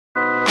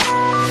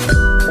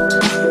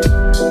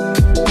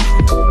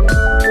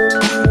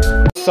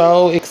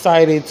so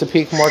excited to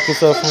pick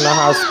Marcus up from the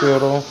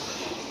hospital.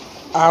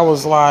 I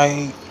was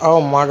like,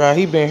 oh my God,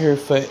 he been here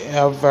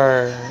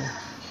forever.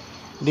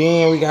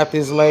 Then we got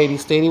this lady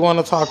steady want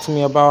to talk to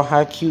me about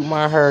how cute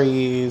my hair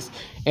is.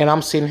 And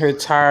I'm sitting here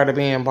tired of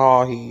being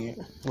bald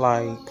head.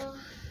 Like,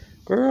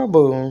 girl,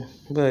 boo.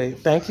 But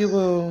thank you,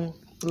 boo.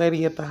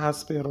 Lady at the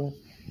hospital.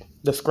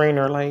 The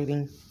screener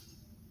lady.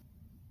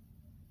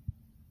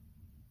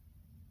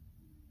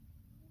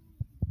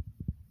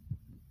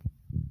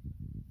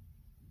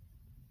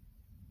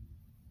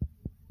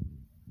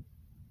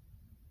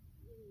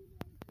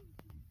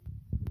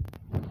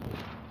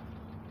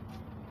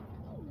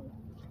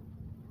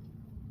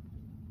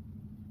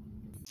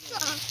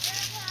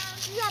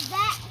 You got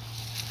that?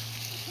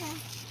 Okay.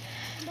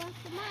 That's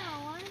the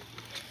middle one.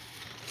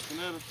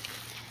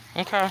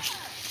 Okay.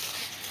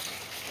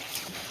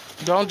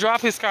 Don't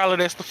drop it, Skylar.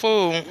 That's the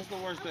food. What's the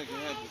worst that can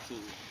happen to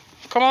you?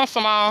 Come on,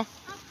 Simone. I'm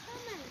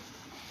coming.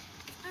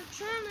 I'm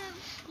trying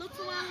to look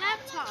for my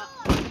laptop.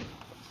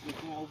 You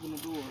can't open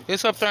the door.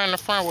 It's up there in the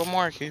front with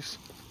Marcus.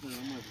 Yeah, I'm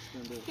gonna have to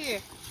stand up.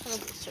 Here. Hold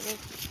on,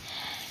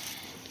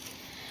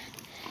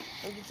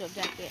 I'll get your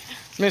jacket.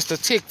 Mr.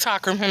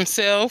 TikToker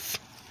himself.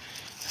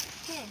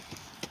 Here.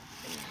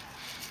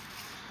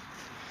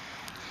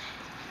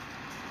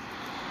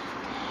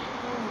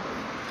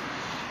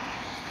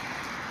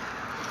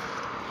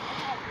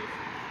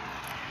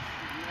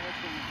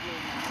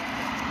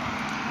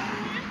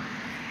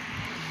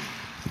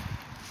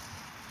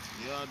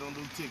 Y'all don't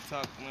do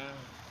TikTok, man.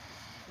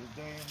 It's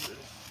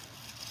dangerous.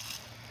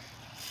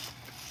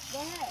 Go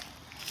ahead.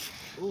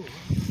 Ooh.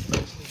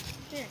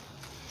 Here.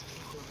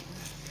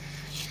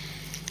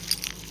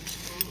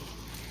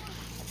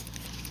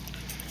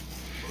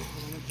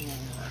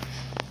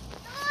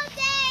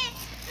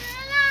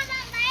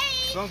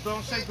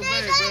 Don't shake the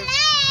bag, baby.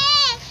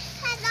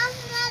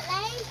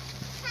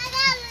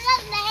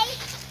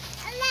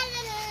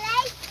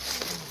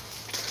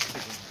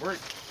 Break.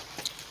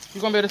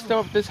 You gonna be able to step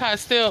up this high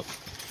step?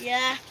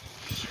 Yeah.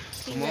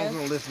 Mom's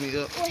gonna lift me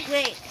up.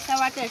 Wait, stop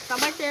right there.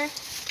 Stop right there.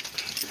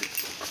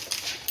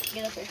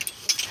 Get up there.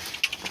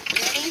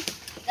 Ready?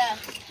 Go.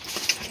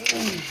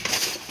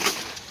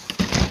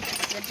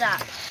 Good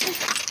job.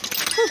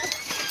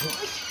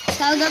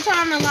 So go turn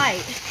on the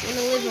light in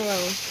the living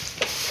room.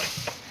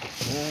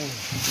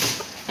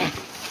 I'm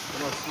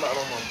gonna slide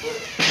on my butt.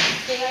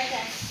 Stay right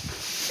there.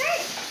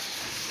 Straight.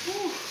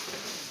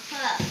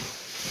 Up.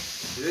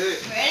 Yeah.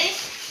 Ready?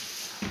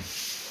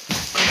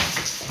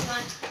 Come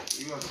on.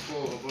 You got to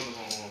pull the button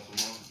on,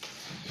 Simone.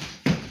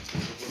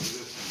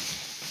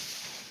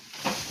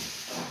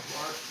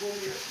 Alright, pull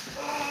it.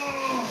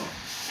 Oh!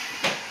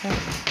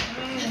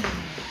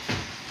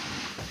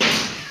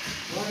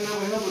 I ain't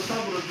never held the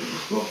top of the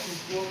door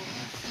before.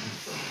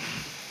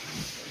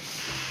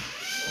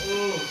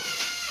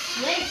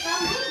 Wait, stop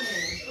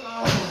moving.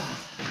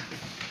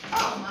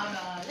 Oh my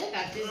God, they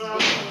got this big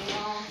thing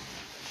on.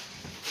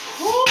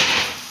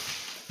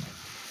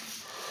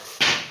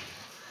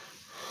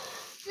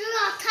 You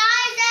got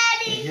tired,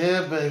 Daddy?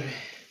 Yeah, baby.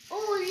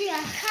 Oh, you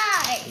got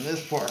tired. And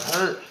this part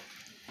hurt.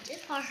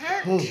 This part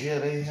hurt. Oh, yeah,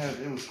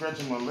 it was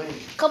scratching my leg.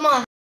 Come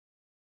on.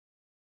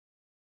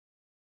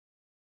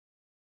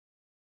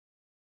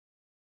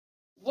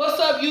 What's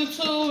up,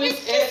 YouTube?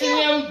 It's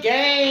S&M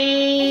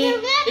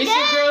Gang. It's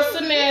your girl,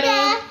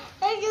 Sonetta.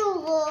 It's your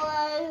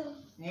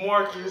boy.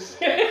 Marcus.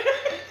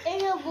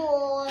 It's your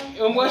boy.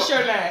 And what's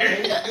your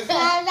name?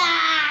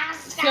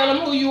 Tell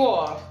them who you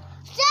are.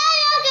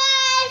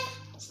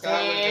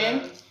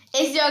 And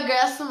It's your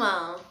girl,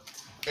 Simone.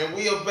 And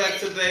we are back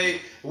today.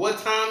 What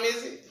time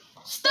is it?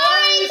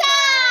 Story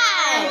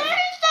time!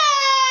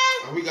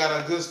 And we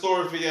got a good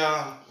story for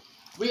y'all.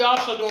 we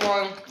also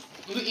doing,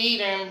 we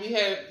eating,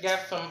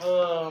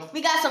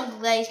 We got some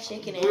glazed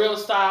chicken in grill it.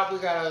 style.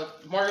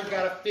 Marcus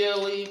got a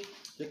Philly.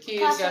 The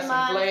kids got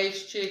some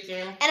glazed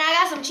chicken. And I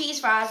got some cheese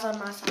fries on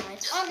my side.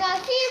 I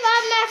got cheese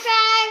on my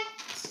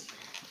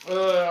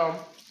side.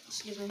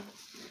 Excuse me.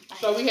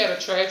 So we had a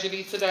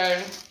tragedy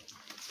today.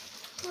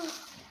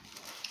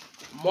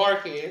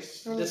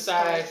 Marcus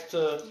decides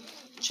to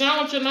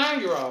challenge a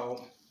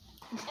 9-year-old.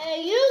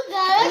 And you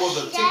got It was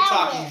a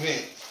TikTok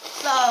event.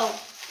 So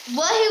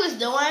what he was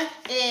doing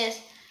is,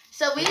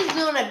 so we was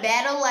doing a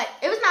battle. Like,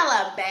 it was not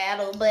like a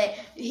battle, but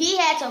he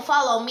had to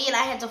follow me and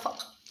I had to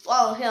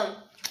follow him.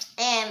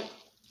 And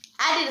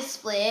I did a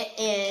split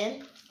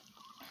and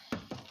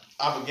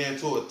I began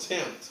to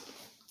attempt.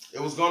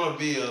 It was gonna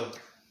be a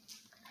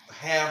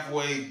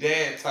halfway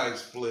dad type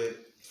split,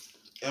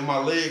 and my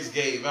legs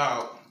gave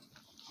out.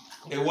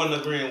 It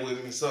wasn't agreeing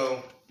with me,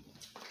 so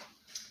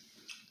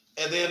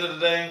at the end of the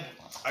day,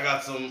 I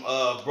got some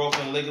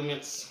broken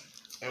ligaments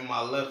in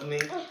my left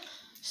knee.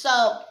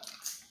 so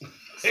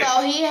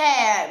he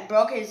had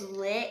broke his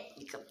leg,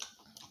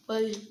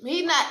 but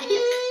he didn't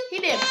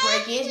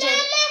break it. It's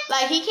just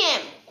like he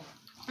can't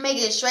make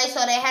it straight,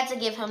 so they had to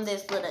give him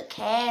this little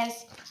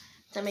cast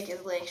to make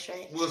his leg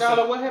straight.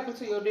 Skylar, what happened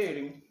to your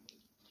daddy?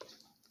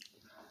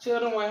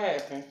 Tell them what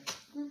happened.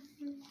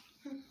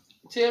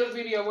 Tell the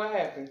video what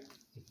happened.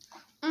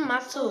 My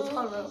tooth.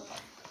 Hold up.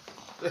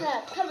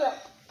 Hold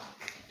up.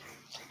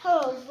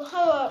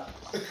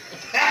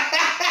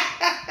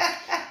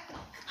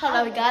 Hold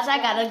up, guys. I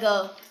gotta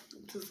go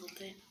do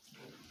something.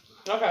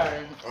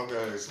 Okay.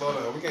 Okay, slow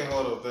down. We can't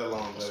hold up that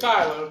long, baby.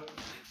 Skylar,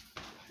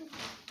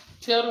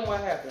 tell them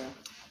what happened.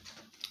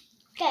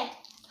 Okay.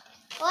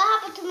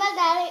 What happened to my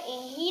daddy?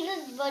 And he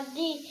just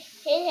body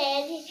his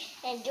head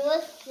and do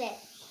a flip.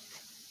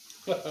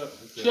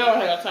 She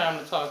don't have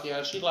time to talk,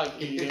 y'all. She like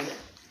eating.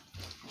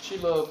 She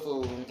love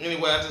food.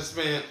 Anyway, I just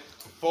spent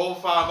 4 or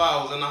 5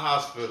 hours in the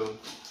hospital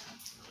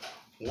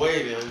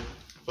waiting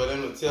for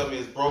them to tell me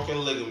it's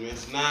broken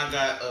ligaments. Now I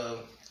got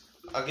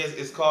I guess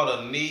it's called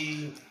a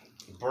knee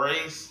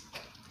brace,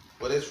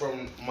 but it's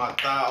from my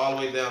thigh all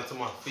the way down to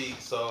my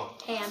feet. So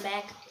Hey, I'm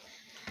back.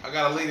 I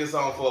gotta leave this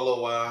on for a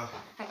little while.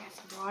 I got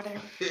some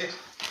water.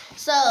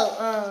 So,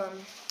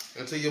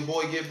 until your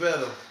boy get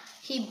better.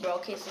 he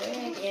broke his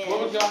leg.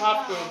 What was your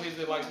hospital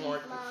visit like,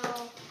 Mark?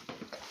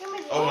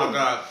 Oh my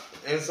God!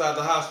 Inside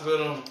the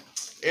hospital,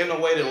 in the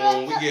waiting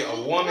room, we get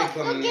a woman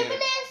coming in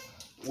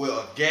with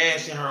a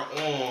gash in her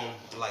arm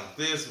like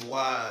this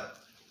wide,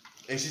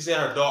 and she said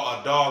a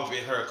dog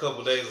bit her a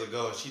couple days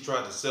ago, and she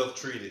tried to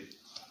self-treat it.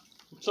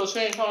 So she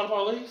ain't called the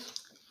police?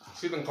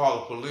 She didn't call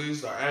the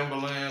police or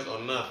ambulance or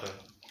nothing.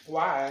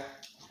 Why?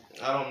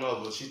 I don't know,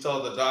 but she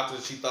told the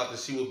doctor she thought that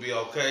she would be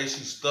okay.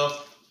 She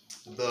stuffed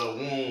the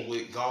wound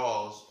with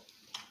gauze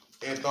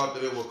and thought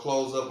that it would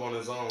close up on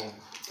its own.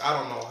 I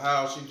don't know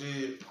how she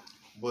did,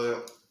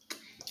 but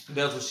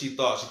that's what she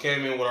thought. She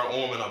came in with her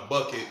arm in a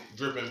bucket,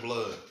 dripping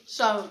blood.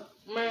 So,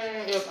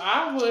 Man, if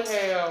I would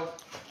have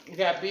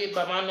got bit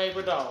by my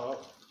neighbor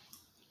dog,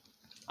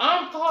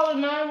 I'm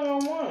calling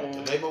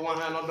 911. The neighbor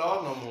won't have no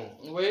dog no more.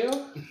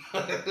 Well,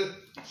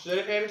 should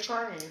have had it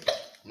trained.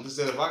 They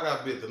said if I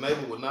got bit, the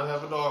neighbor would not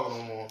have a dog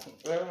no more.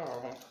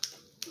 Well,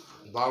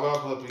 Dog or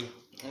puppy.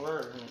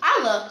 word.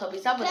 I love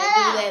puppies. I wouldn't do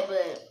that,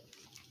 but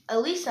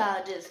at least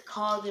I just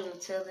call them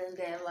and tell them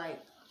that, like,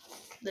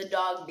 the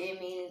dog bit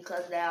me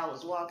because I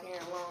was walking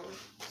along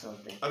or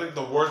something. I think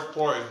the worst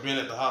part is being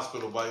at the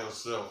hospital by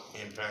yourself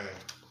in pain.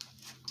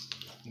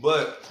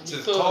 But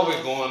since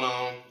COVID going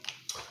on,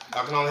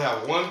 I can only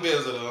have one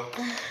visitor,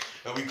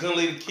 and we couldn't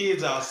leave the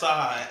kids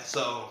outside,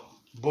 so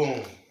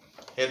boom,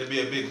 had to be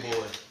a big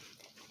boy.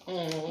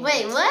 Mm-hmm.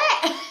 Wait,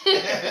 what?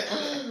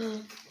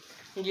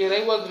 Yeah,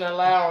 they wasn't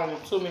allowing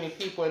too many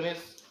people, and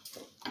it's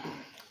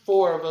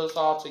 4 of us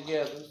all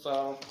together.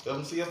 So Let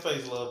them see your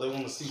face, love. They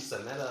want to see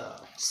Sanetta.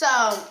 So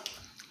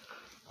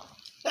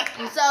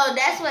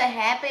that's what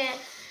happened,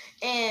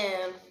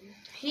 and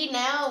he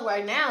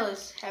right now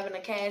is having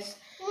a cast.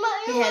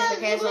 He has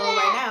the cast on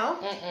right now.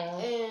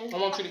 I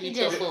want you to eat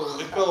your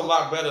food. It feels a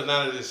lot better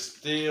now that it's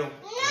still and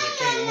it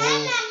can't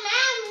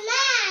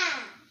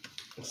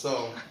move.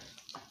 So,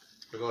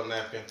 we go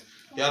napkin.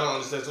 Y'all don't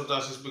understand.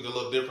 Sometimes she speak a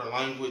little different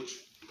language.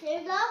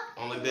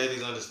 Only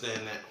daddies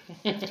understand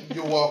that.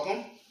 You're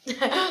welcome.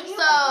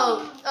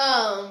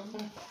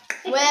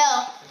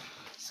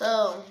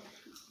 So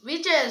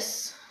we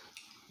just.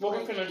 What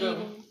we finna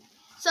do?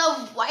 So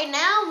right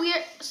now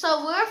we're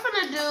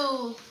finna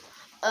do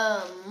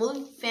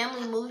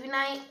family movie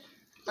night.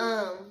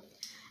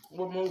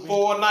 What movie?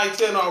 4 nights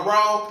in a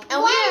row.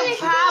 And we'll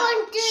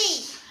probably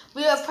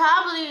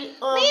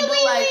do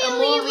like a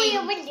movie.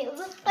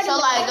 So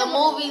like a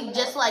movie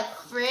just like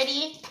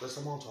Freddy. Let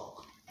someone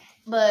talk.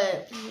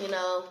 But you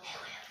know,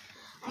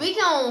 we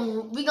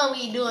gonna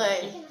be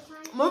doing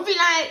movie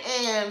night,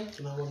 and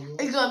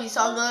it's gonna be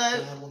so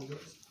good.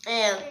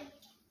 And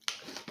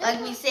like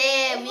we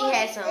said,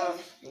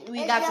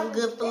 we got some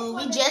good food.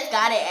 We just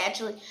got it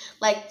actually,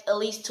 like at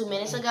least 2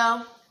 minutes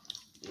ago.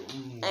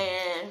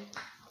 And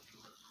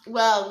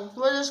well,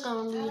 we're just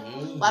gonna be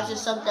watching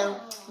something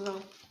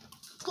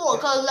cool.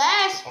 Cause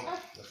last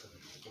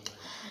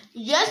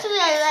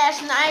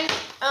night,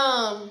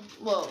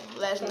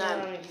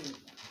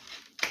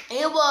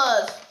 it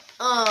was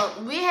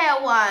we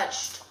had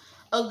watched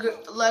a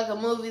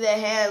movie that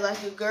had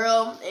like a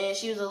girl, and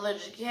she was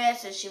allergic to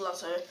cats, and she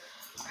lost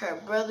her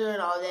brother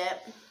and all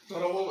that.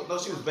 No,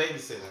 she was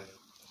babysitting.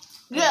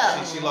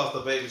 Yeah. She lost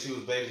the baby. She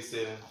was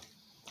babysitting.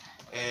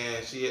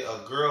 And she had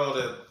a girl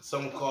that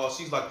someone called,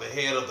 she's like the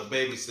head of the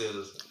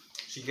babysitters.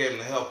 She came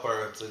to help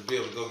her to be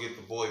able to go get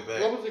the boy back.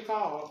 What was it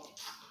called?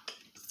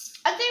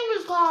 I think it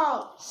was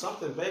called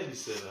Something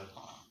babysitter.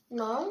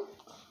 No.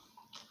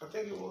 I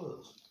think it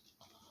was.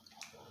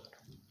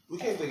 We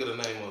can't think of the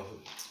name of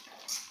it.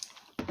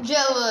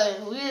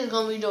 Yeah, we just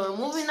gonna be doing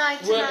movie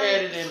night tonight. We'll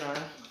add it in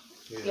there.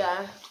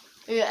 Yeah.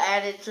 We'll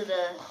add it to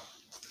the.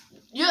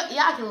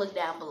 Y'all can look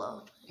down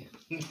below.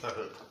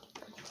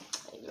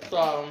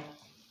 So,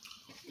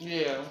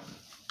 yeah.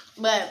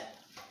 But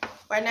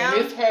right now.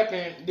 And this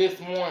happened this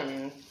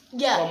morning.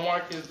 Yeah. So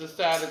Marcus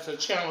decided to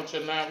challenge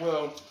do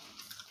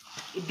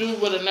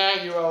what a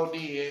 9-year-old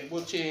did,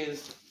 which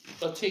is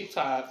a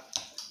TikTok.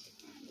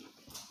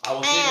 I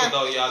was thinking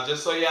though, y'all,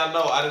 just so y'all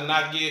know, I did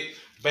not get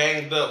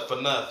banged up for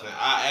nothing.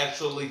 I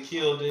actually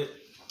killed it.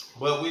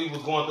 But we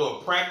was going through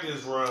a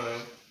practice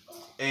run,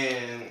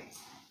 and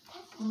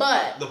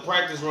But the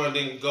practice run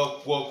didn't go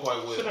quite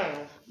well. Sit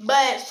down.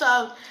 But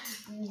so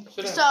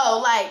Sit down. so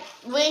like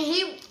when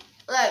he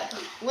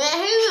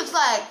was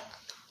like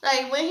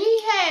when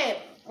he had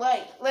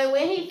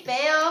when he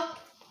fell,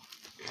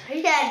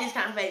 he had this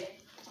kind of face.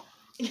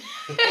 He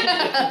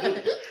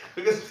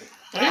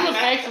was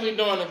actually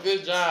doing a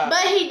good job.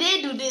 But he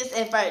did do this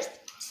at first.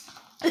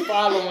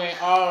 Following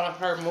all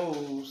her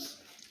moves.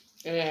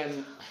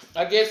 And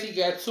I guess he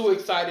got too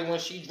excited when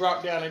she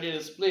dropped down and did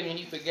a split and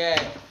he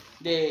forgot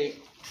that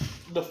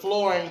the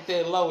floor ain't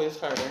that low as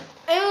her. It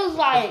was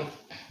like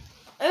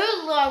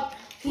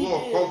he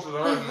Floor did. closer to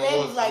her His than it leg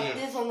was was to like him.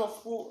 this on the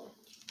floor.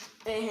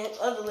 And his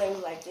other leg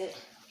was like this.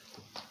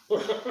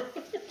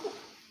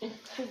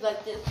 He was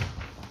like this.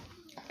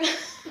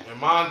 And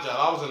mind you,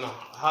 I was in the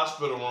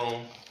hospital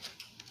room,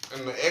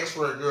 and the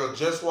X-ray girl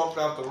just walked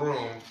out the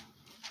room.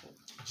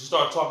 She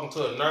started talking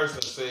to a nurse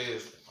and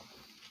says,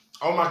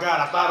 "Oh my God,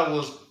 I thought it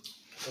was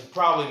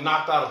probably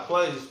knocked out of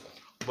place,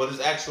 but it's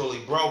actually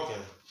broken."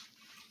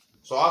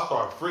 So I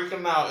started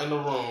freaking out in the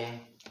room.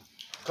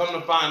 Come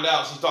to find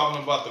out, she's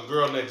talking about the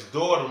girl next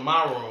door to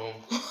my room,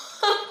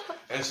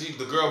 and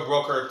the girl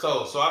broke her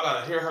toe. So I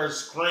gotta hear her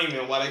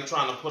screaming while they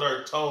trying to put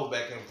her toe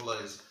back in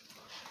place.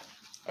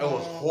 It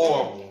was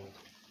horrible.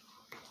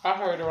 I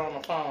heard her on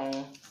the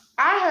phone.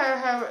 I heard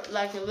her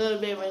like a little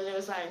bit when it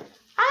was like,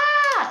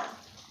 ah!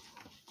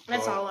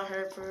 That's all I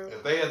heard for real.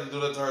 If they had to do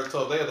that to her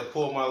toe, they had to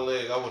pull my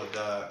leg, I would have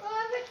died.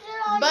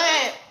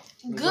 But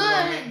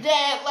good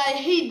that like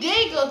he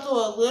did go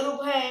through a little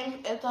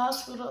pain at the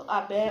hospital.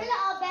 I bet.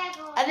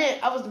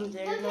 I wasn't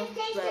there, you know.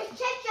 But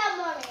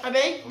I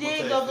bet he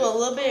did go through a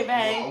little bit of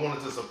I pain.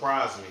 wanted to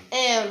surprise me.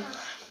 And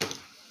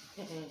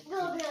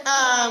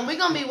we're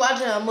gonna be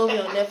watching a movie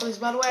on Netflix,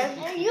 by the way.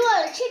 You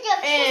want a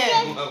chicken?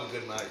 And Have a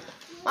good night.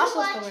 my sister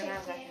right now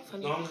is like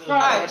funny. No, I'm just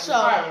Alright,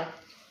 so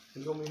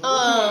You gonna be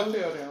Tell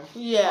them.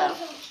 yeah.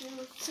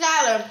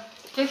 Skylar,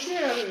 Cause she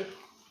had it.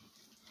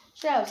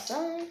 she have a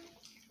son.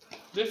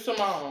 This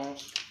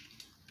Simone's.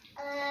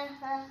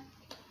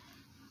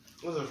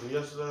 Was it from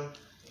yesterday?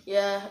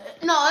 Yeah.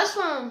 No, it's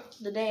from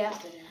the day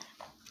after that.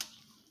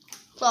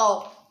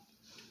 So,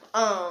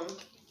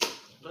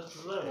 That's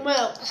the leg.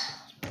 well,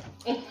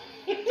 no,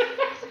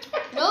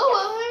 it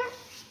wasn't.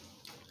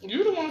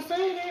 You the one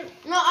saying it.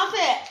 No, I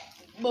said,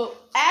 but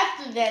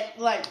after that,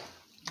 like,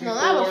 no,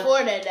 not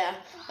before that.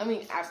 I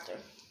mean, after.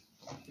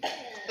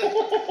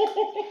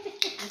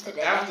 After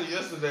that. After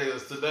yesterday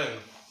is today.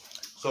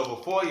 So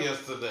before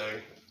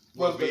yesterday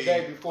Was the be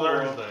day before.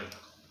 Thursday.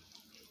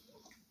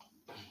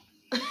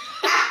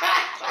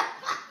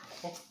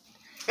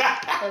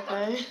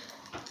 Okay.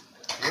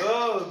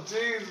 Oh,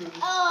 Jesus.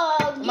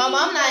 Oh, My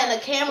mom not in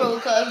the camera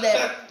because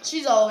that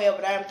she's all the way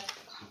over there,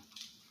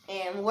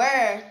 and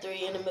we're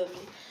 3 in the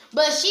movie,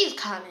 but she's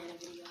kind of in the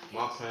video.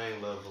 My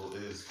pain level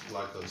is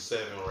like a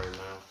 7 right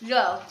now.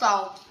 Yeah.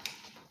 So,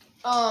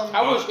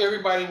 I wish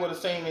everybody would have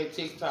seen that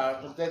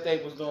TikTok that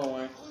they was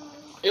doing.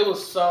 It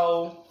was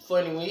so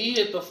funny. When he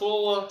hit the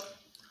floor,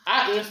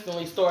 I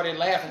instantly started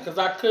laughing because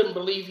I couldn't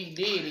believe he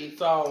did it.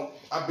 So,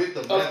 I bit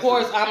the of message.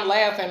 course, I'm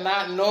laughing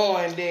not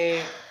knowing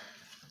that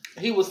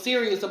he was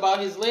serious about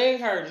his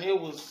leg hurting. It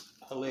was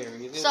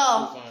hilarious. It was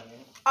So- too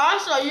funny.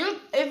 also,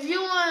 if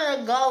you want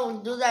to go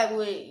and do that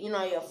with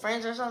your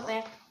friends or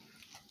something,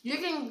 you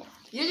can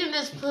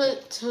just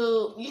put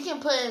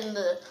in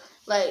the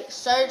like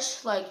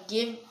search like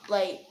give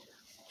like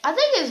I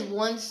think it's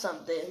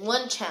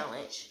one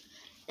challenge,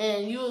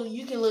 and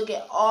you can look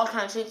at all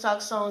kinds of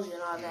TikTok songs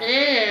and all that.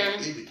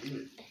 And Eat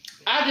it.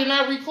 I did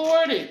not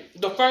record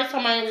it. The first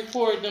time I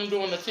recorded them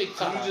doing the So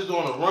TikTok. you just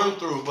doing a run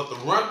through, but the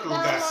run through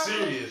got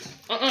serious.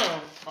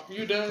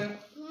 You done?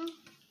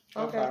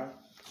 Okay.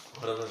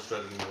 But I'm just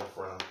trying to give me a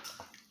frown.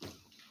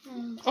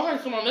 Okay,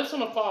 come on. That's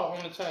gonna fall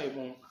on the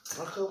table.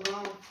 I could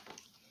wrong.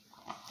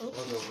 I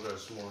was over there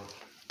smart.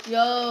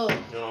 Yo, You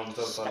know what I'm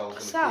talking about? I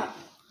was stop.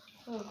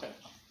 Okay.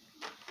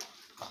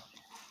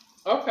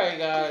 Okay,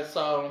 guys.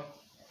 So,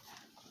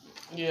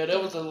 yeah,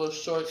 that was a little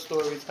short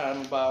story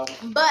time about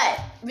But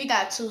we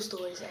got 2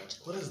 stories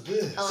actually. What is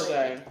this? Oh,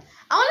 today.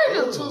 I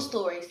want to do Ooh. 2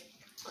 stories.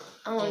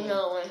 I want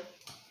another one.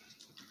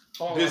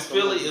 Oh, This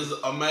Philly is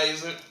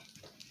amazing.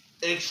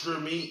 Extra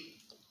meat.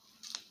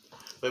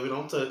 Baby,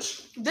 don't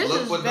touch. This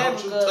Look is what very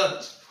don't you good.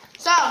 touch.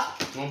 So,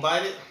 Wanna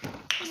bite it?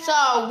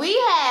 so we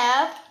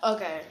have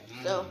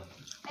so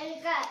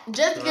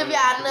just to give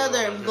y'all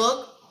another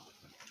look.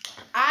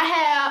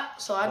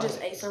 I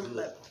just ate some,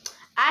 but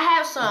I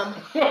have some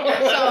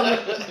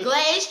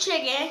glazed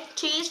chicken,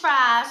 cheese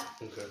fries,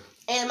 Okay.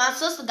 and my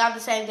sister got the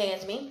same thing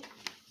as me.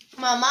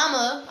 My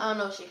mama, I don't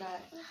know what she got.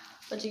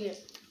 What you get?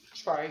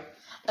 Right.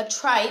 A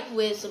tripe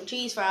with some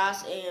cheese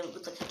fries and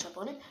with the ketchup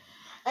on it.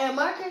 And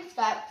Marcus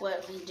got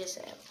what he just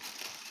said.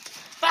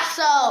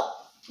 So,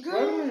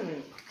 girl,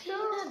 can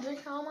you not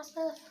drink all my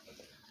stuff?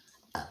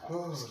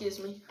 Excuse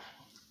me.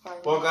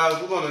 Well,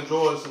 guys, we're gonna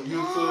enjoy some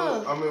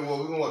YouTube. We're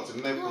gonna watch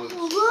the Netflix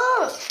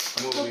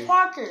Look, the movie.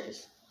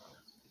 Parkers.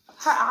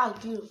 Her eyes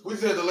beautiful. We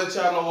said to let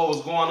y'all know what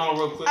was going on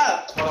real quick.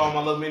 Oh. Hold on,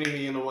 my little mini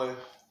me in the way.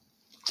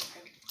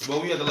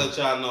 But we had to let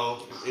y'all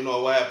know, you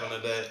know, what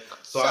happened today.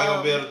 So I ain't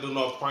gonna be able to do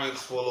no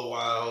pranks for a little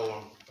while. Hold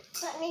on.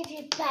 Let me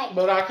be back.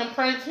 But I can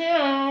prank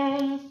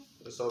him.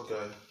 It's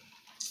okay.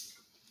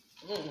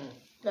 There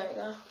you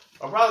go.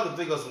 I probably can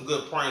think of some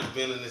good pranks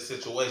being in this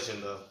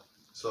situation though.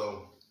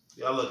 So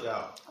y'all look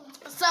out.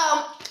 So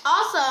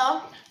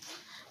also,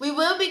 we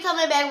will be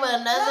coming back with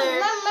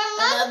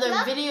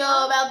another video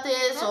about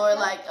this, or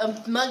like a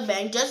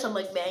mukbang, just a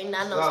mukbang,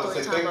 not no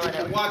story time or Thank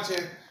you whatever. for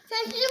watching.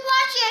 Thank you for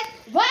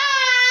watching. Bye!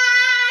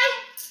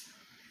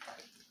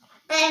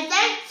 And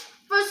thanks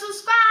for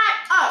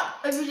subscribing. Oh,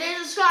 if you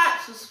didn't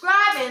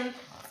subscribe and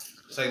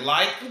Say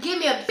like, give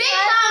me a big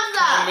thumbs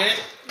up.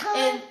 comment,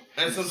 And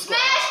and subscribe.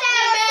 smash that